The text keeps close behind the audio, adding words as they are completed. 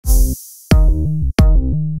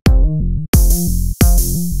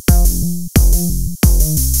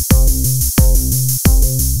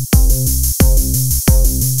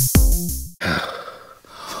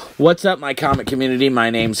What's up, my comic community?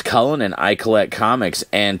 My name's Cullen, and I collect comics,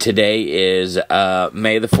 and today is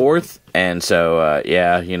May the 4th, and so,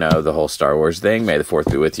 yeah, you know, the whole Star Wars thing, May the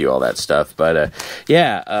 4th be with you, all that stuff, but,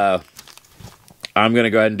 I'm going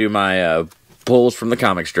to go ahead and do my pulls from the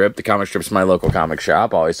Comix Strip. The Comix Strip's my local comic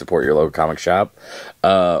shop. Always support your local comic shop.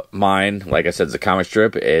 Mine, like I said, is the Comix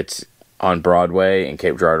Strip. It's on Broadway in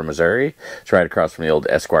Cape Girardeau, Missouri. It's right across from the old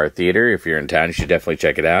Esquire Theater. If you're in town, you should definitely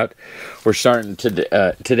check it out. We're starting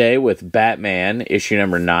today with Batman, issue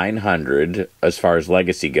number 900, as far as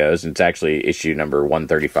Legacy goes. And it's actually issue number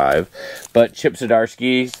 135. But Chip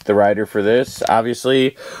Zdarsky's the writer for this,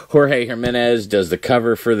 obviously. Jorge Jimenez does the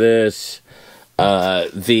cover for this.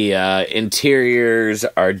 The interiors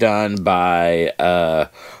are done by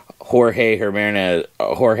Jorge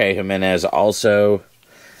Jimenez also.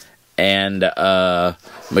 And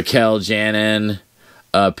Mikel Janin.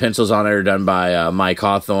 Pencils on it are done by Mike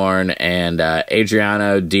Hawthorne, and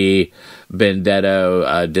Adriano Di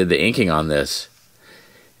Benedetto did the inking on this.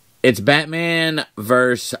 It's Batman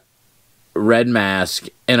versus Red Mask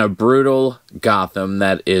in a brutal Gotham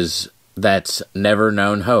that's never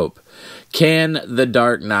known hope. Can the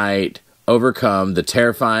Dark Knight overcome the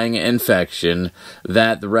terrifying infection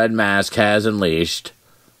that the Red Mask has unleashed?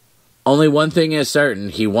 Only one thing is certain,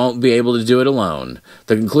 he won't be able to do it alone.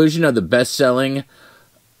 The conclusion of the best-selling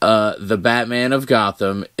The Batman of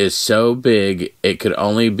Gotham is so big it could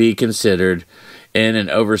only be considered in an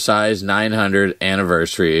oversized 900th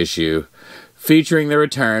anniversary issue, featuring the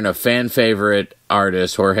return of fan-favorite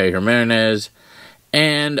artist Jorge Jimenez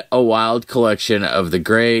and a wild collection of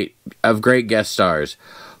great guest stars,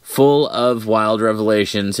 full of wild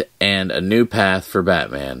revelations and a new path for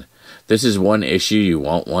Batman. This is one issue you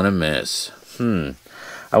won't want to miss. I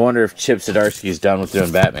wonder if Chip Zdarsky's done with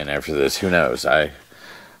doing Batman after this. Who knows? I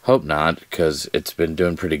hope not, because it's been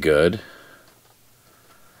doing pretty good.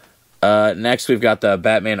 Next, we've got the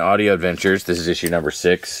Batman Audio Adventures. This is issue number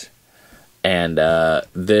 6. And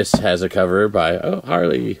this has a cover by... Oh,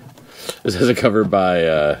 Harley. This has a cover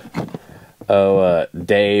by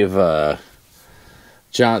Dave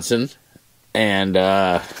Johnson. And...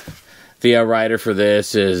 the writer for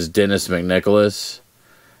this is Dennis McNicholas,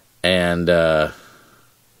 and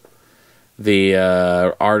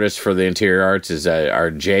the artist for the interior arts is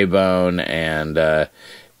are J-Bone and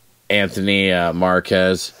Anthony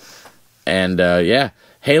Marquez. And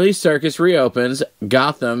Haley's Circus reopens.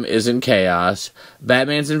 Gotham is in chaos.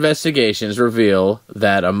 Batman's investigations reveal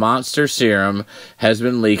that a monster serum has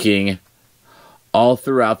been leaking all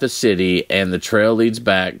throughout the city, and the trail leads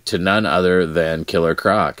back to none other than Killer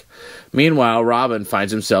Croc. Meanwhile, Robin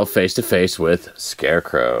finds himself face-to-face with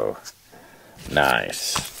Scarecrow.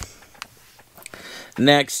 Nice.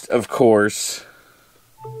 Next, of course...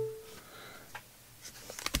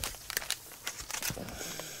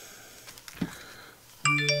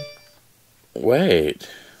 Wait.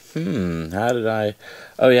 How did I...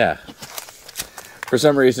 Oh, yeah. For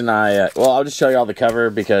some reason, I'll just show you all the cover,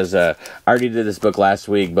 because I already did this book last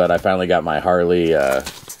week, but I finally got my Harley...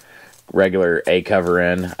 regular A cover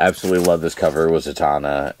in. I absolutely love this cover with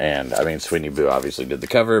Zatanna, and I mean Sweeney Boo obviously did the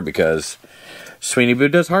cover because Sweeney Boo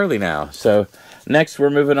does Harley now. So next we're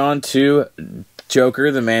moving on to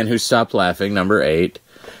Joker, the Man Who Stopped Laughing, number 8,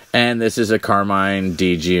 and this is a Carmine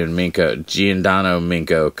Di Giordano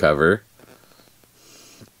Minco cover.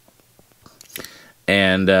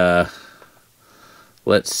 And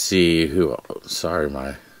let's see who. Sorry,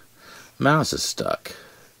 my mouse is stuck.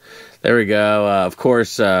 There we go. Of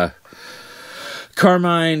course.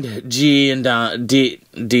 Carmine Giordano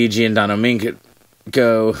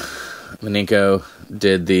Minco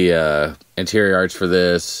did the interior arts for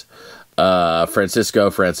this. Francisco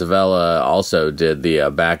Francavilla also did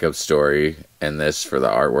the backup story in this for the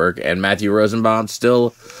artwork. And Matthew Rosenbaum's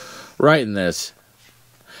still writing this.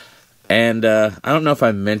 And I don't know if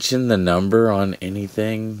I mentioned the number on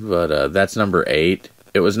anything, but that's number 8.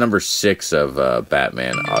 It was number 6 of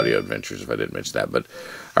Batman Audio Adventures, if I didn't mention that. But,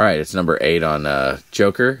 alright, it's number 8 on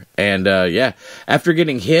Joker. And, after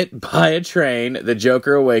getting hit by a train, the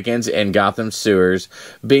Joker awakens in Gotham sewers,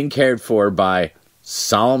 being cared for by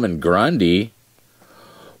Solomon Grundy.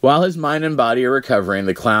 While his mind and body are recovering,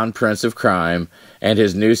 the clown prince of crime and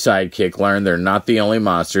his new sidekick learn they're not the only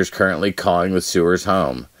monsters currently calling the sewers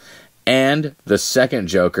home. And the second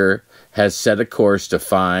Joker has set a course to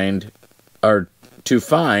find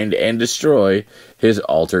and destroy his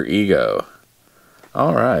alter ego.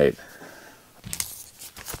 All right.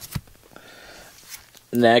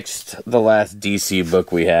 Next, the last DC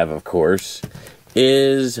book we have, of course,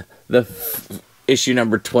 is the issue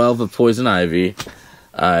number 12 of Poison Ivy.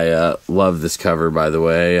 I love this cover, by the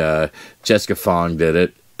way. Jessica Fong did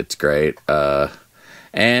it. It's great. And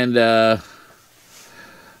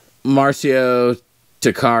Marcio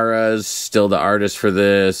Takara's still the artist for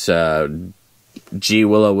this. G.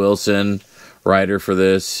 Willow Wilson, writer for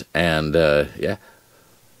this. And, yeah,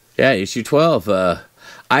 issue 12.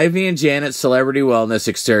 Ivy and Janet's celebrity wellness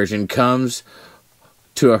excursion comes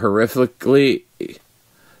to a horrifically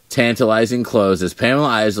tantalizing close as Pamela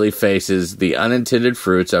Isley faces the unintended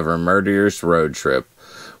fruits of her murderous road trip.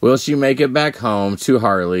 Will she make it back home to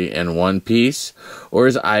Harley in one piece, or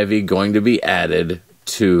is Ivy going to be added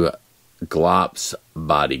to Glop's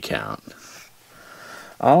body count?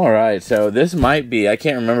 Alright, so this might be, I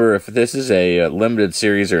can't remember if this is a limited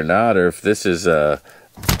series or not, or if this is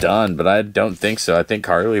done, but I don't think so. I think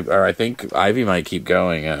I think Ivy might keep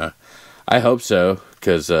going. I hope so,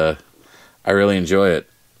 because I really enjoy it.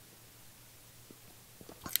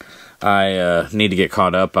 I need to get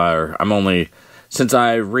caught up. Since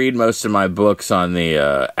I read most of my books on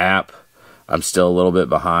the app, I'm still a little bit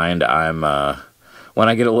behind. When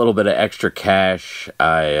I get a little bit of extra cash,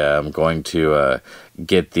 I am going to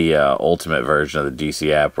get the ultimate version of the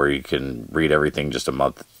DC app where you can read everything just a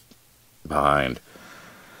month behind.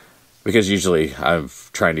 Because usually I'm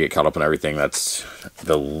trying to get caught up on everything.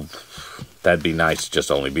 That'd be nice to just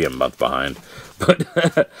only be a month behind.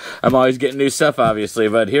 But I'm always getting new stuff, obviously.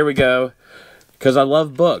 But here we go. Because I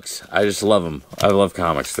love books. I just love them. I love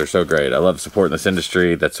comics. They're so great. I love supporting this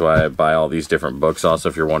industry. That's why I buy all these different books. Also,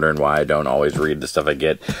 if you're wondering why I don't always read the stuff I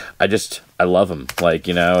get, I love them. Like,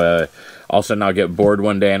 all of a sudden I'll get bored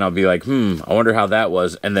one day and I'll be like, I wonder how that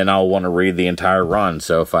was. And then I'll want to read the entire run.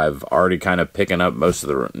 So if I've already kind of picking up most of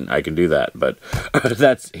the run, I can do that. But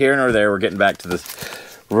that's here nor there. We're getting back to this.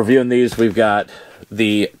 Reviewing these, we've got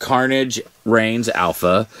the Carnage Reigns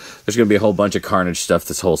Alpha. There's going to be a whole bunch of Carnage stuff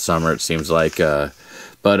this whole summer, it seems like. But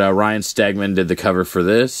Ryan Stegman did the cover for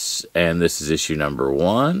this, and this is issue number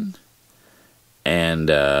 1. And,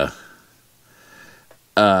 Alex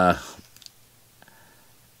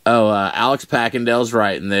Packendale's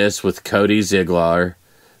writing this with Cody Ziegler.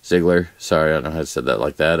 Sorry, I don't know how to say that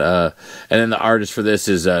like that. And then the artist for this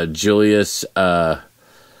is Julius Ota.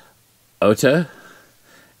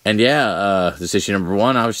 And this issue number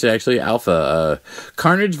 1, obviously, actually, Alpha.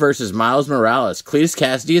 Carnage versus Miles Morales. Cletus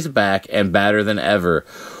Cassidy is back and badder than ever.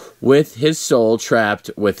 With his soul trapped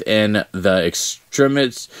within the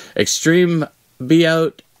extreme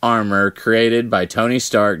beat armor created by Tony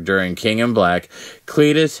Stark during King in Black,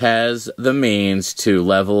 Cletus has the means to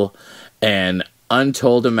level an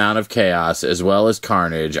untold amount of chaos as well as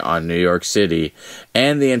carnage on New York City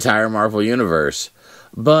and the entire Marvel Universe.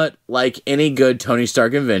 But, like any good Tony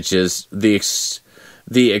Stark inventions, the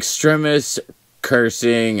extremist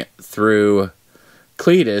cursing through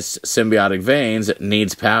Cletus' symbiotic veins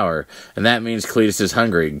needs power, and that means Cletus is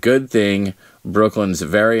hungry. Good thing Brooklyn's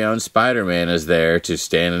very own Spider-Man is there to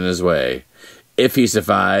stand in his way. If he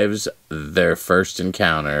survives their first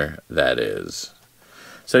encounter, that is.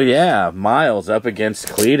 So yeah, Miles up against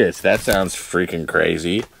Cletus. That sounds freaking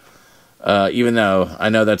crazy. Even though I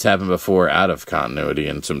know that's happened before out of continuity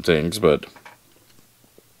and some things, but...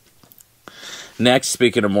 Next,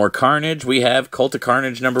 speaking of more Carnage, we have Cult of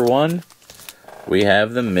Carnage number 1. We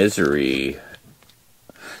have the Misery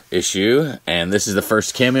issue, and this is the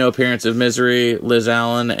first cameo appearance of Misery, Liz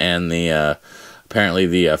Allen, and the apparently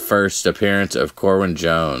the first appearance of Corwin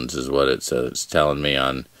Jones is what it's telling me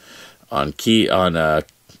on CLZ.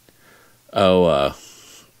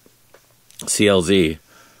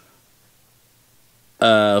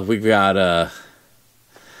 We've got,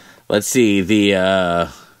 let's see, the,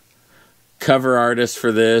 cover artist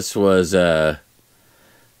for this was,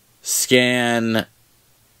 Scan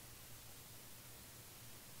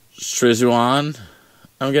Strizuan,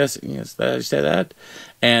 I'm guessing, yes, did I say that?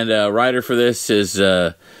 And, writer for this is,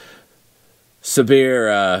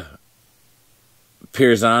 Sabir,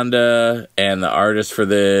 Pirzanda, and the artist for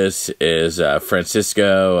this is,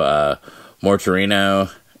 Francisco,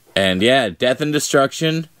 Mortorino. And yeah, Death and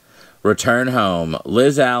Destruction, Return Home.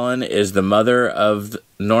 Liz Allen is the mother of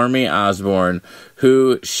Normie Osborn,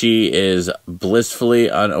 who she is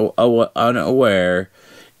blissfully unaware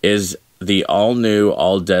is the all-new,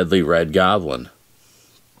 all-deadly Red Goblin.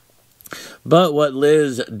 But what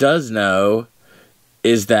Liz does know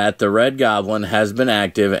is that the Red Goblin has been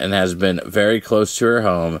active and has been very close to her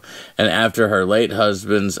home, and after her late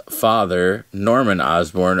husband's father, Norman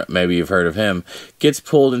Osborn, maybe you've heard of him, gets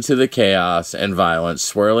pulled into the chaos and violence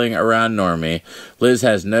swirling around Normie, Liz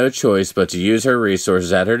has no choice but to use her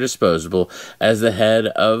resources at her disposal as the head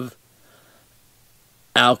of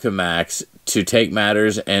Alchemax to take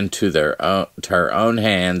matters into her own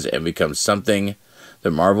hands and become something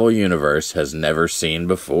the Marvel Universe has never seen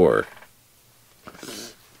before.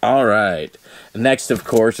 Alright. Next, of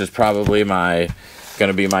course, is probably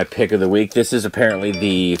gonna be my pick of the week. This is apparently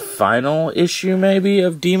the final issue, maybe,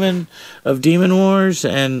 of Demon Wars,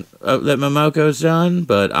 and that Momoko's done.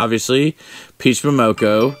 But obviously, Peach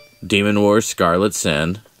Momoko, Demon Wars, Scarlet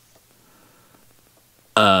Sin.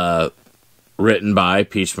 Written by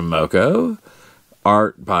Peach Momoko,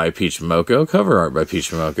 art by Peach Momoko, cover art by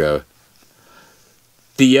Peach Momoko.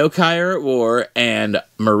 The yokai are at war, and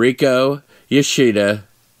Mariko Yoshida,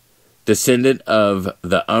 descendant of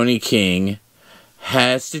the Oni King,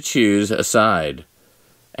 has to choose a side.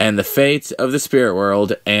 And the fates of the spirit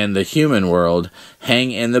world and the human world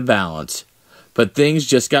hang in the balance. But things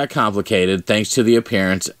just got complicated thanks to the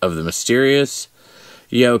appearance of the mysterious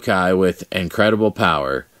yokai with incredible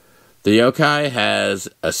power. The yokai has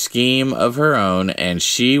a scheme of her own, and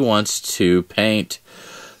she wants to paint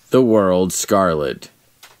the world scarlet.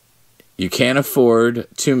 You can't afford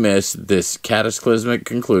to miss this cataclysmic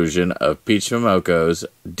conclusion of Peach Momoko's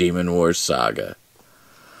Demon Wars saga.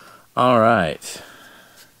 Alright.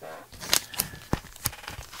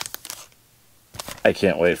 I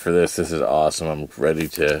can't wait for this. This is awesome. I'm ready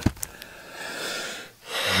to...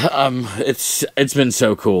 It's been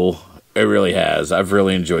so cool. It really has. I've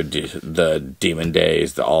really enjoyed the Demon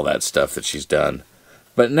Days, all that stuff that she's done.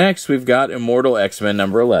 But next, we've got Immortal X-Men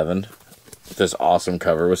number 11. This awesome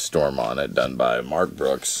cover with Storm on it, done by Mark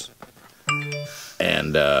Brooks.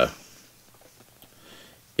 And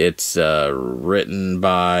it's written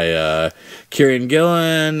by Kieran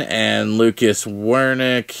Gillen, and Lucas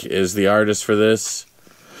Wernick is the artist for this.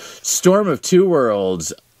 Storm of Two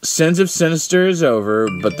Worlds. Sins of Sinister is over,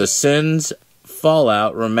 but the Sins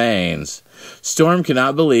fallout remains. Storm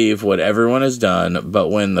cannot believe what everyone has done, but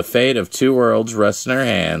when the fate of two worlds rests in her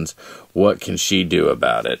hands, what can she do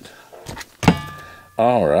about it?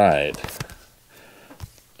 Alright.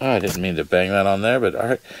 Oh, I didn't mean to bang that on there, but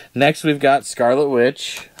alright. Next, we've got Scarlet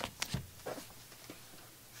Witch.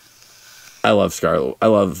 I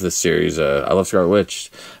love this series. I love Scarlet Witch.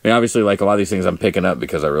 I mean, obviously, like a lot of these things I'm picking up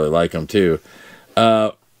because I really like them, too.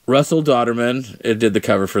 Russell Dodderman did the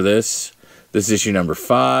cover for this. This is issue number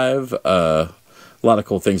 5. A lot of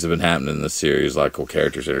cool things have been happening in this series. A lot of cool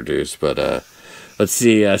characters introduced. But let's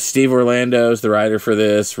see. Steve Orlando's the writer for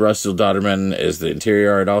this. Russell Dodderman is the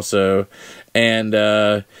interior art also. And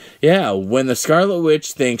yeah, when the Scarlet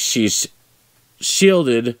Witch thinks she's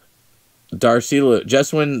shielded Darcy Lewis,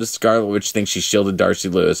 just when the Scarlet Witch thinks she shielded Darcy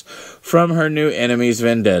Lewis from her new enemy's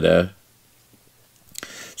vendetta,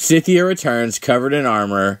 Scythia returns covered in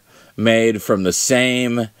armor made from the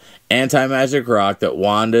same anti-magic rock that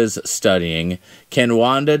Wanda's studying. Can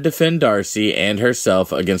Wanda defend Darcy and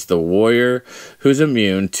herself against the warrior who's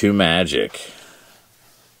immune to magic?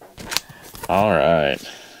 Alright.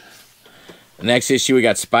 Next issue, we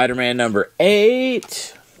got Spider-Man number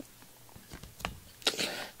 8.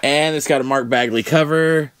 And it's got a Mark Bagley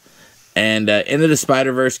cover. And Into the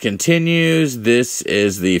Spider-Verse continues. This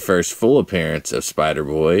is the first full appearance of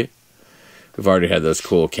Spider-Boy. We've already had those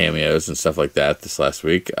cool cameos and stuff like that this last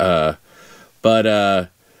week. Yes,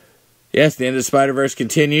 the End of Spider-Verse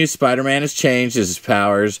continues. Spider-Man has changed as his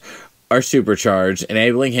powers are supercharged,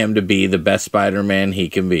 enabling him to be the best Spider-Man he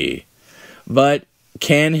can be. But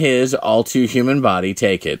can his all-too-human body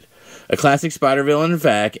take it? A classic Spider-Villain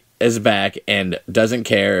is back and doesn't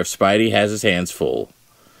care if Spidey has his hands full.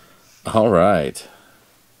 Alright.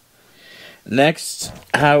 Next,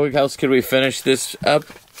 how else could we finish this up?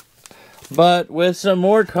 But with some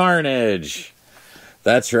more carnage.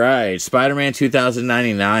 That's right. Spider-Man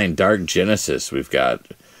 2099, Dark Genesis. We've got,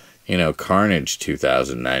 Carnage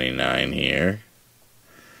 2099 here.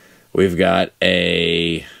 We've got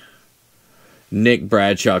a Nick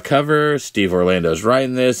Bradshaw cover. Steve Orlando's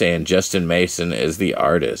writing this, and Justin Mason is the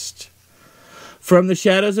artist. From the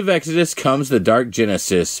shadows of Exodus comes the Dark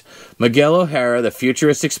Genesis. Miguel O'Hara, the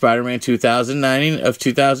futuristic Spider-Man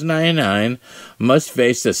 2099, must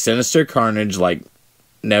face the sinister carnage like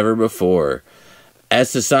never before. As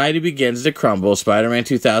society begins to crumble, Spider-Man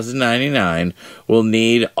 2099 will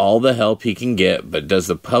need all the help he can get, but does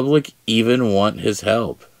the public even want his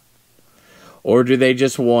help? Or do they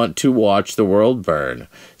just want to watch the world burn?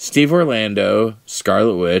 Steve Orlando,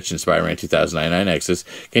 Scarlet Witch, and Spider-Man 2099 Exodus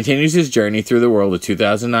continues his journey through the world of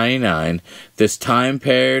 2099. This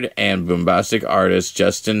time-paired and bombastic artist,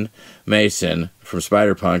 Justin Mason from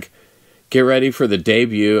Spider-Punk, get ready for the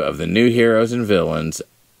debut of the new heroes and villains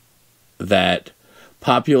that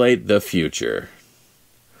populate the future.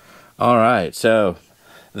 Alright, so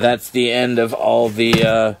that's the end of all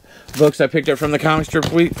the books I picked up from the Comix Strip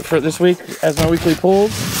for this week as my weekly pulls.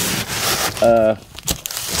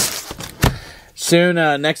 Soon,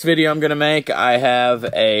 next video I'm going to make, I have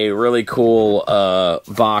a really cool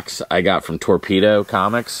box I got from Torpedo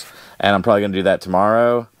Comics, and I'm probably going to do that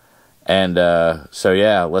tomorrow. And so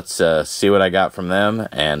yeah, let's see what I got from them,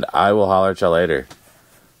 and I will holler at y'all later.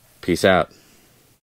 Peace out.